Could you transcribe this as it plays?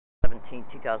17,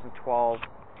 2012.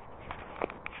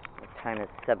 The time is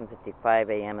 7:55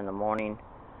 a.m. in the morning.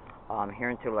 I'm here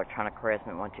into electronic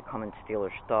harassment. Want you to come and steal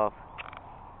their stuff.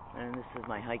 And this is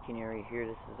my hiking area here.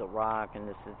 This is a rock, and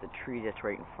this is the tree that's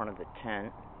right in front of the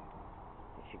tent,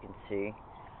 as you can see.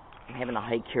 I'm having a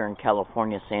hike here in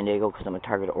California, San Diego, because I'm a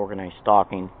target of organized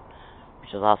stalking, which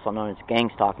is also known as gang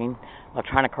stalking.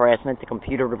 Electronic harassment, the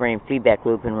computer-to-brain feedback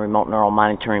loop, and remote neural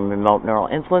monitoring, remote neural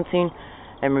influencing,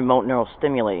 and remote neural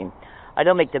stimulating. I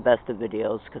don't make the best of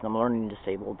videos because I'm learning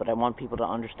disabled, but I want people to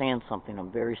understand something. I'm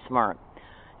very smart.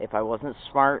 If I wasn't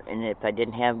smart and if I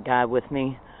didn't have God with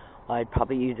me, I'd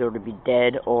probably either be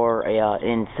dead or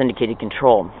in syndicated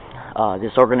control.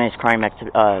 This organized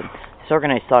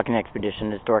stalking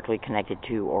expedition is directly connected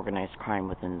to organized crime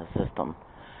within the system.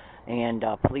 And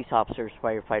police officers,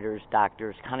 firefighters,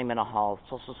 doctors, county mental health,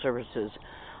 social services.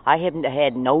 I haven't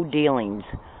had no dealings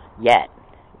yet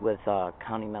with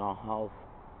county mental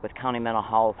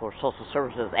health or social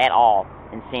services at all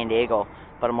in San Diego,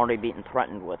 but I'm already being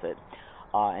threatened with it.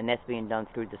 And that's being done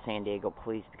through the San Diego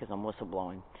police because I'm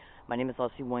whistleblowing. My name is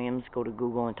Leslie Williams. Go to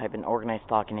Google and type in organized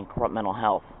stalking and corrupt mental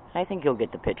health. I think you'll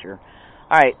get the picture.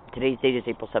 All right, today's date is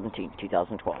April 17,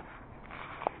 2012.